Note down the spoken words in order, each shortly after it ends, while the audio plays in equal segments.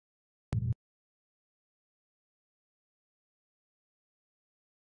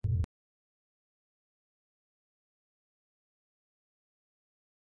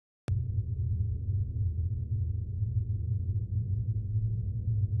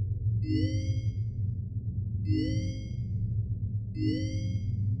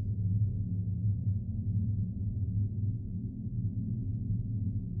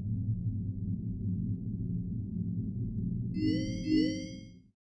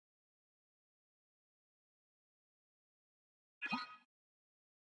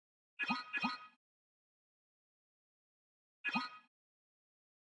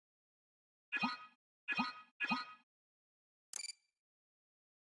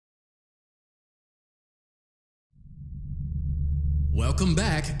Welcome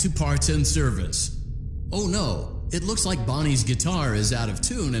back to Parts and Service. Oh no, it looks like Bonnie's guitar is out of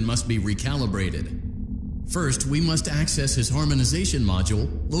tune and must be recalibrated. First, we must access his harmonization module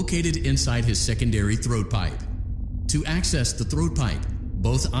located inside his secondary throat pipe. To access the throat pipe,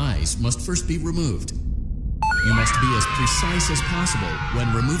 both eyes must first be removed. You must be as precise as possible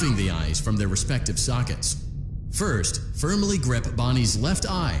when removing the eyes from their respective sockets. First, firmly grip Bonnie's left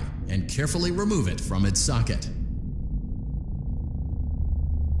eye and carefully remove it from its socket.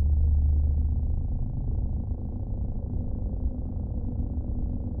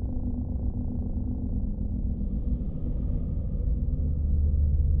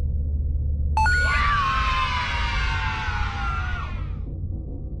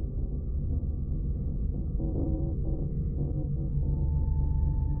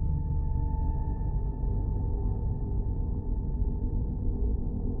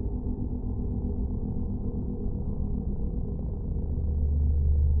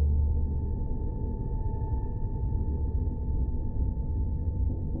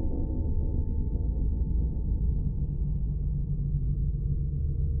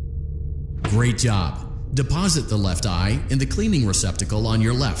 Great job. Deposit the left eye in the cleaning receptacle on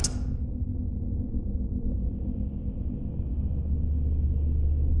your left.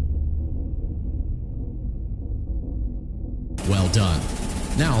 Well done.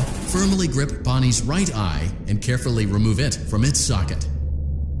 Now, firmly grip Bonnie's right eye and carefully remove it from its socket.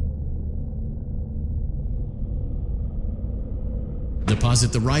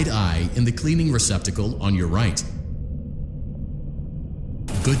 Deposit the right eye in the cleaning receptacle on your right.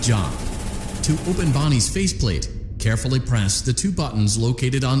 Good job. To open Bonnie's faceplate, carefully press the two buttons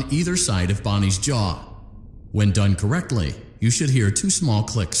located on either side of Bonnie's jaw. When done correctly, you should hear two small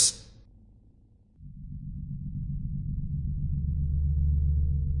clicks.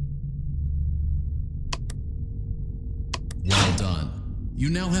 Well done.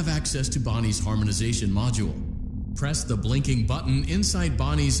 You now have access to Bonnie's harmonization module. Press the blinking button inside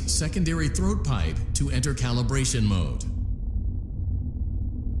Bonnie's secondary throat pipe to enter calibration mode.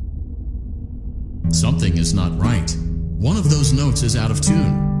 Something is not right. One of those notes is out of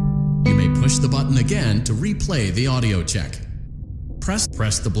tune. You may push the button again to replay the audio check.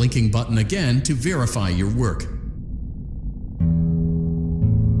 Press the blinking button again to verify your work.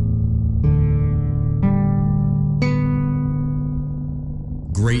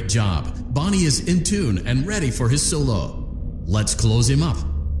 Great job. Bonnie is in tune and ready for his solo. Let's close him up.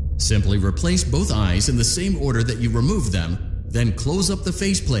 Simply replace both eyes in the same order that you removed them, then close up the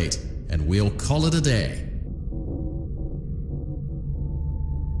faceplate, and we'll call it a day.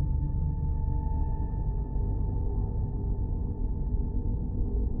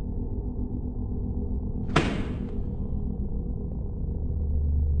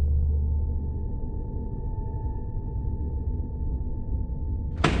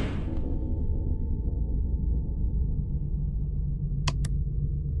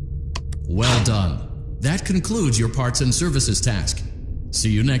 Well done. That concludes your parts and services task. See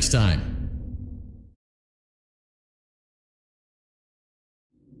you next time.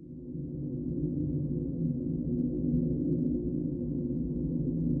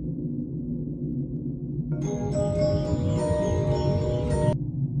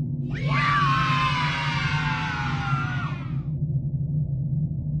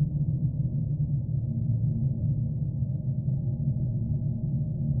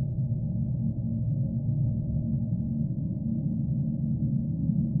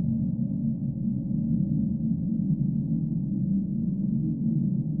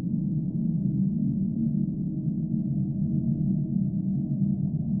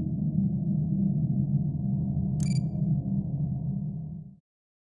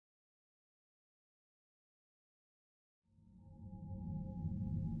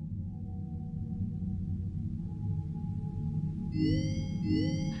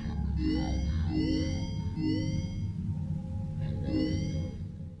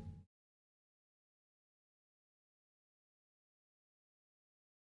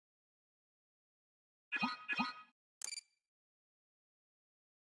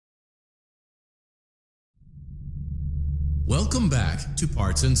 Welcome back to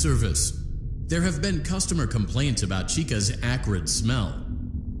Parts and Service. There have been customer complaints about Chica's acrid smell.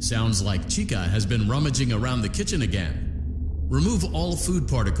 Sounds like Chica has been rummaging around the kitchen again. Remove all food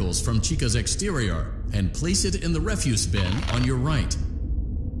particles from Chica's exterior and place it in the refuse bin on your right.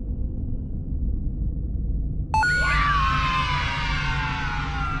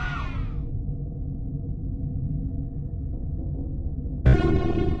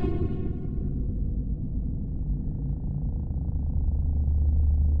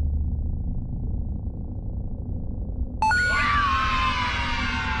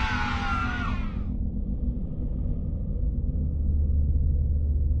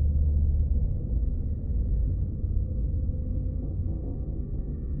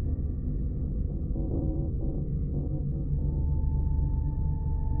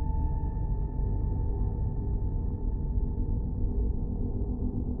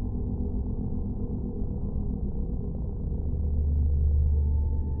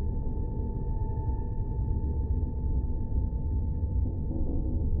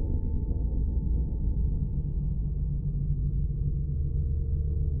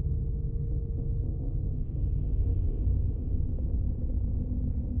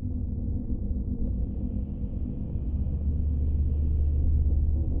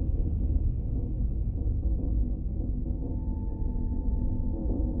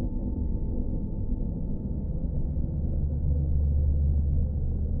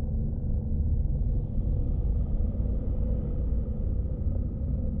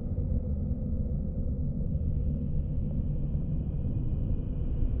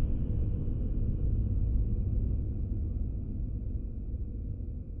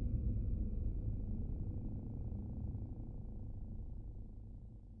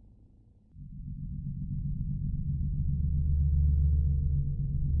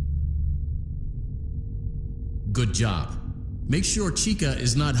 Good job. Make sure Chica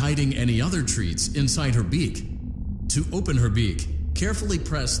is not hiding any other treats inside her beak. To open her beak, carefully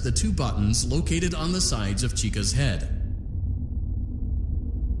press the two buttons located on the sides of Chica's head.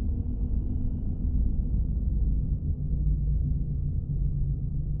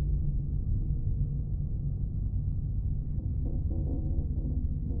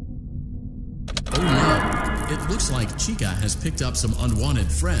 Oh no, it looks like Chica has picked up some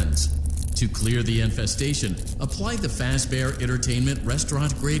unwanted friends. To clear the infestation, apply the Fazbear Entertainment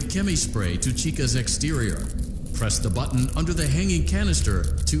Restaurant Grade Chemi Spray to Chica's exterior. Press the button under the hanging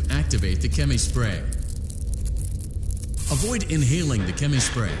canister to activate the Chemi Spray. Avoid inhaling the Chemi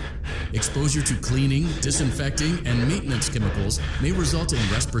Spray. Exposure to cleaning, disinfecting, and maintenance chemicals may result in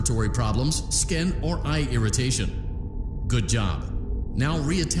respiratory problems, skin, or eye irritation. Good job. Now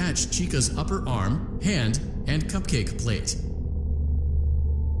reattach Chica's upper arm, hand, and cupcake plate.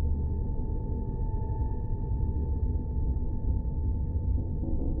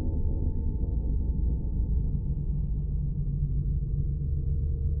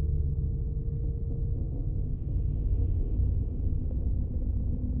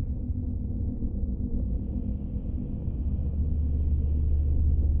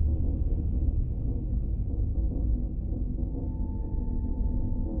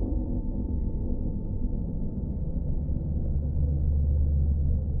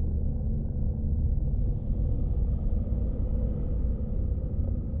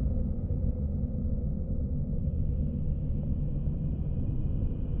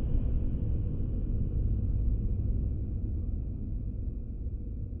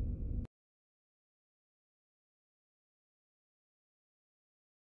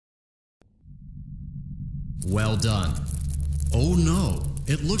 Well done. Oh no,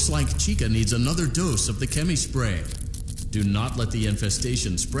 it looks like Chica needs another dose of the Chemi Spray. Do not let the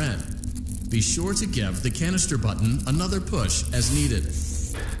infestation spread. Be sure to give the canister button another push as needed.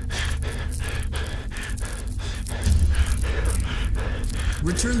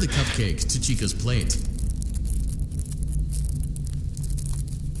 Return the cupcake to Chica's plate.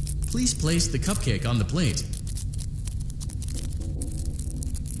 Please place the cupcake on the plate.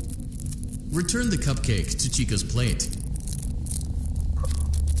 Return the cupcake to Chica's plate.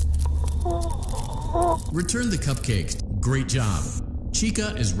 Return the cupcake. Great job.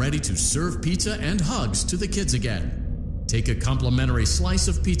 Chica is ready to serve pizza and hugs to the kids again. Take a complimentary slice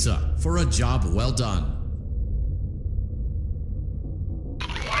of pizza for a job well done.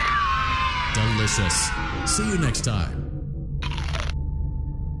 Delicious. See you next time.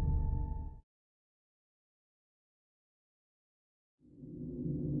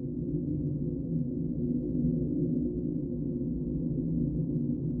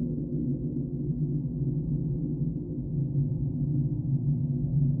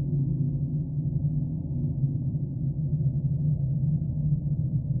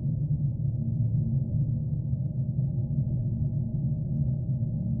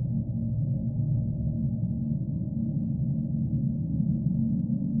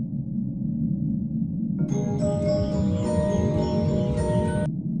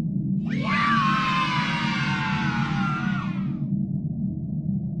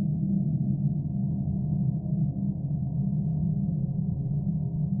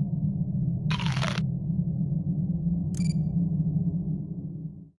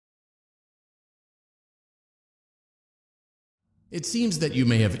 It seems that you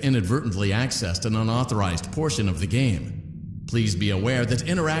may have inadvertently accessed an unauthorized portion of the game. Please be aware that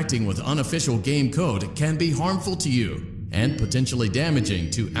interacting with unofficial game code can be harmful to you and potentially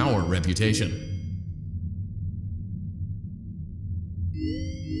damaging to our reputation.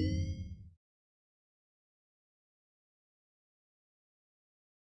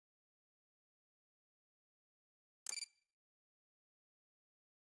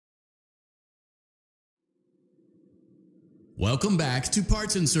 Welcome back to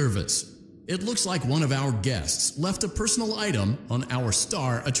Parts and Service. It looks like one of our guests left a personal item on our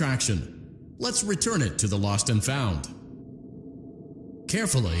star attraction. Let's return it to the Lost and Found.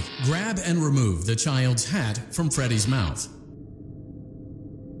 Carefully grab and remove the child's hat from Freddy's mouth.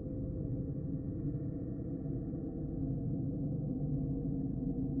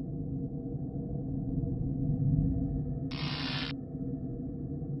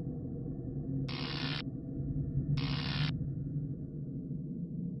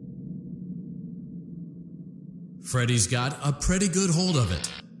 Freddy's got a pretty good hold of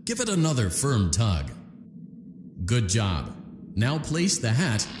it. Give it another firm tug. Good job. Now place the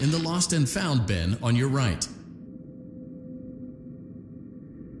hat in the Lost and Found bin on your right.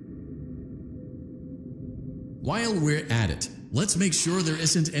 While we're at it, let's make sure there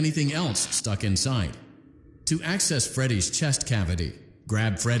isn't anything else stuck inside. To access Freddy's chest cavity,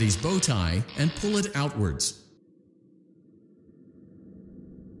 grab Freddy's bow tie and pull it outwards.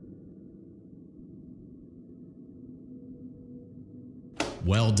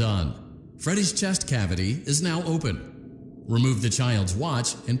 Well done. Freddy's chest cavity is now open. Remove the child's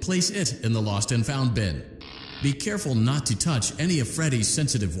watch and place it in the Lost and Found bin. Be careful not to touch any of Freddy's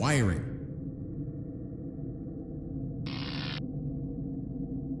sensitive wiring.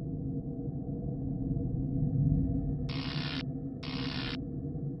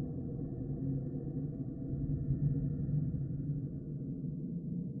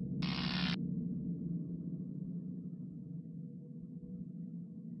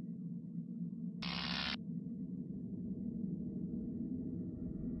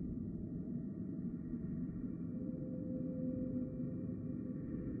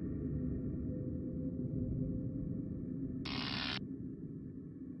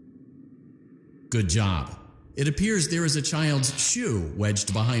 Good job. It appears there is a child's shoe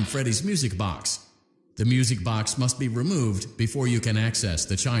wedged behind Freddy's music box. The music box must be removed before you can access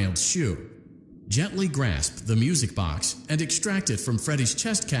the child's shoe. Gently grasp the music box and extract it from Freddy's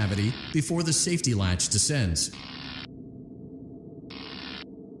chest cavity before the safety latch descends.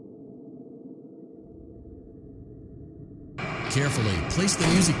 Carefully place the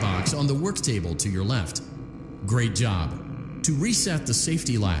music box on the work table to your left. Great job. To reset the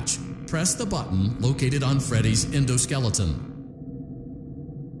safety latch, press the button located on Freddy's endoskeleton.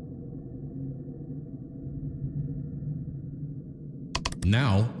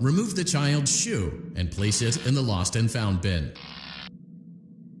 Now, remove the child's shoe and place it in the Lost and Found bin.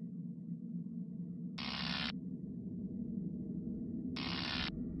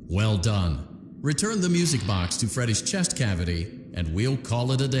 Well done. Return the music box to Freddy's chest cavity and we'll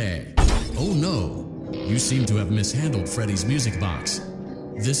call it a day. Oh no! You seem to have mishandled Freddy's music box.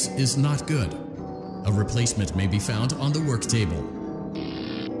 This is not good. A replacement may be found on the work table.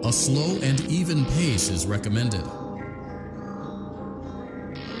 A slow and even pace is recommended.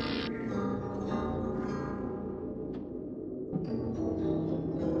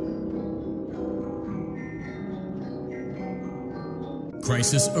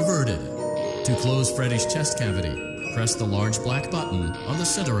 Crisis averted. To close Freddy's chest cavity, press the large black button on the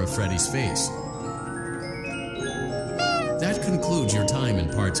center of Freddy's face. That concludes your time in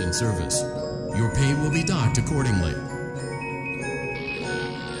Parts and Service. Your pay will be docked accordingly.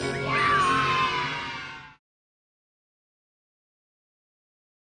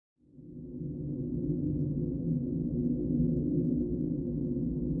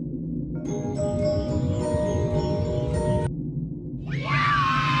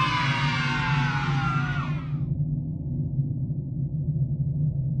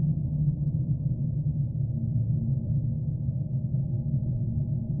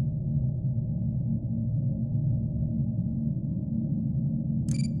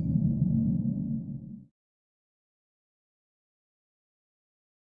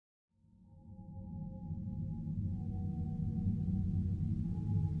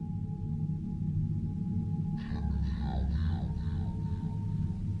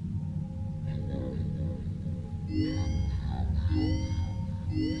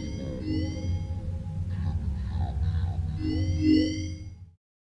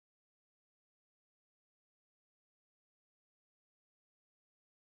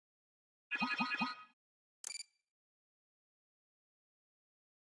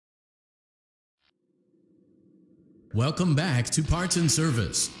 Welcome back to Parts and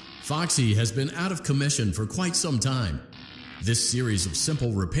Service. Foxy has been out of commission for quite some time. This series of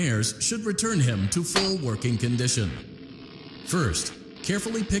simple repairs should return him to full working condition. First,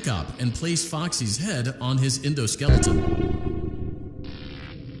 carefully pick up and place Foxy's head on his endoskeleton.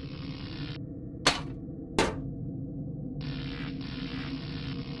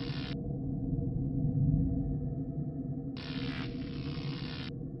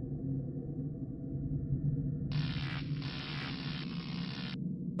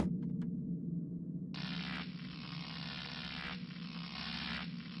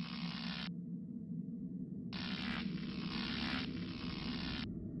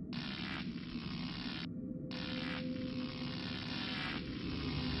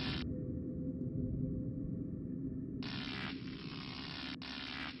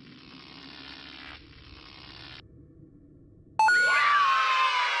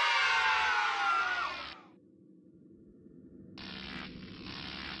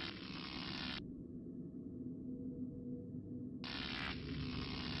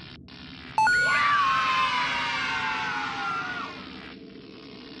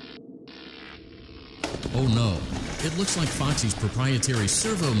 Oh no, it looks like Foxy's proprietary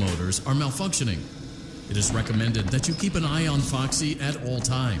servo motors are malfunctioning. It is recommended that you keep an eye on Foxy at all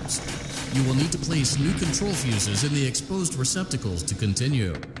times. You will need to place new control fuses in the exposed receptacles to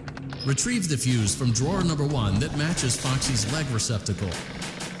continue. Retrieve the fuse from drawer number 1 that matches Foxy's leg receptacle.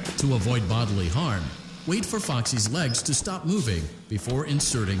 To avoid bodily harm, wait for Foxy's legs to stop moving before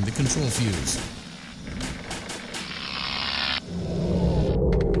inserting the control fuse.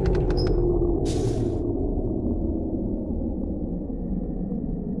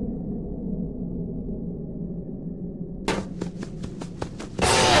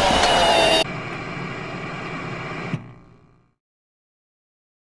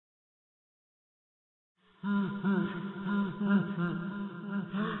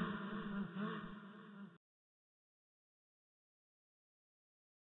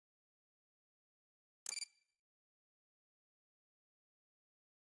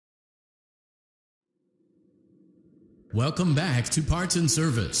 Welcome back to Parts and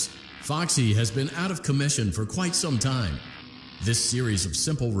Service. Foxy has been out of commission for quite some time. This series of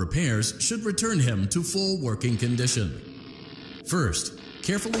simple repairs should return him to full working condition. First,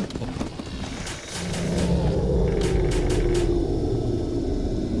 carefully...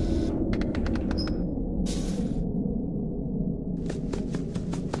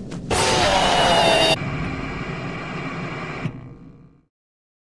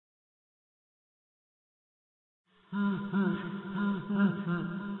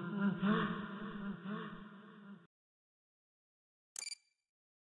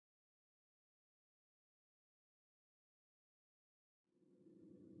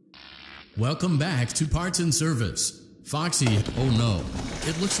 Welcome back to Parts and Service. Foxy, oh no,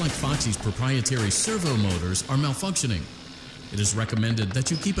 it looks like Foxy's proprietary servo motors are malfunctioning. It is recommended that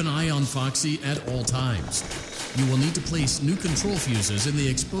you keep an eye on Foxy at all times. You will need to place new control fuses in the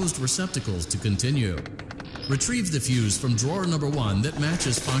exposed receptacles to continue. Retrieve the fuse from drawer number 1 that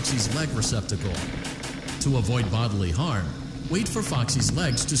matches Foxy's leg receptacle. To avoid bodily harm, wait for Foxy's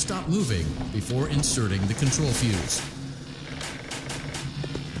legs to stop moving before inserting the control fuse.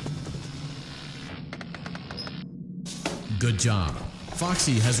 Good job.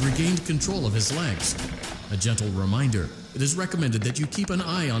 Foxy has regained control of his legs. A gentle reminder, it is recommended that you keep an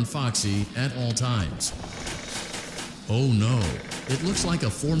eye on Foxy at all times. Oh no, it looks like a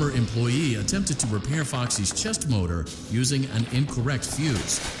former employee attempted to repair Foxy's chest motor using an incorrect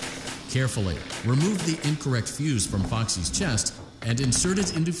fuse. Carefully, remove the incorrect fuse from Foxy's chest and insert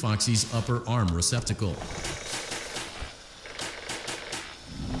it into Foxy's upper arm receptacle.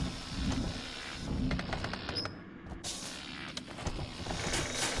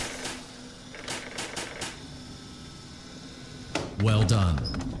 Well done.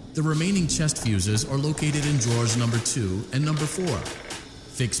 The remaining chest fuses are located in drawers number 2 and number 4.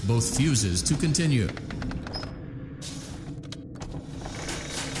 Fix both fuses to continue.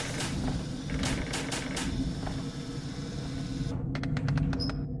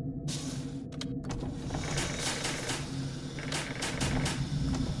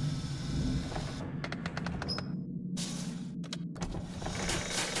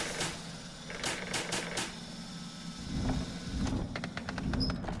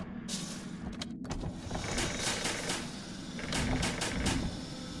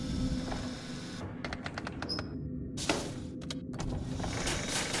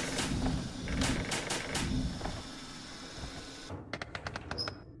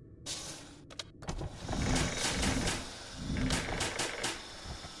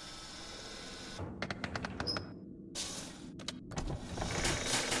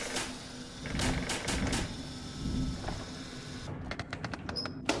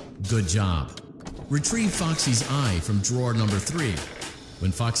 Good job. Retrieve Foxy's eye from drawer number 3.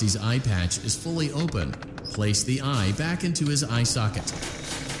 When Foxy's eye patch is fully open, place the eye back into his eye socket.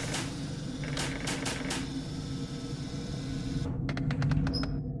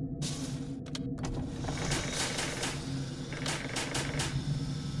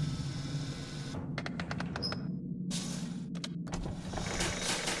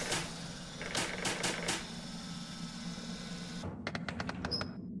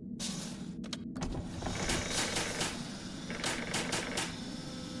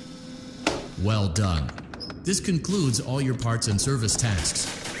 Well done. This concludes all your parts and service tasks.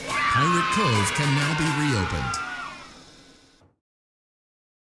 Pirate Cove can now be reopened.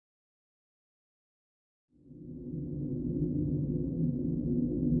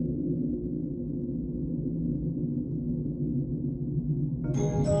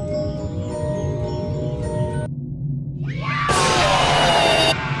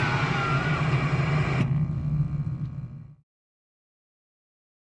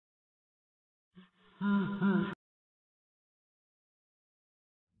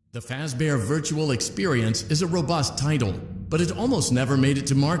 The Fazbear Virtual Experience is a robust title, but it almost never made it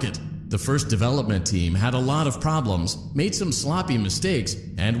to market. The first development team had a lot of problems, made some sloppy mistakes,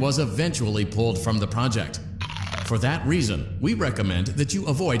 and was eventually pulled from the project. For that reason, we recommend that you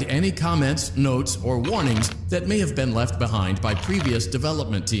avoid any comments, notes, or warnings that may have been left behind by previous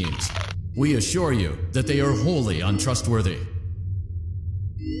development teams. We assure you that they are wholly untrustworthy.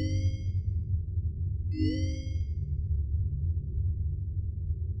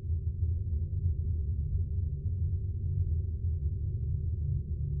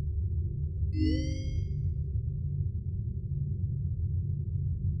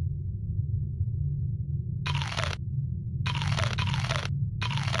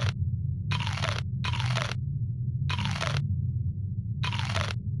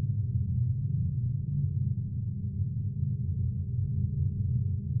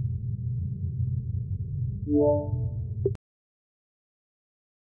 Yeah.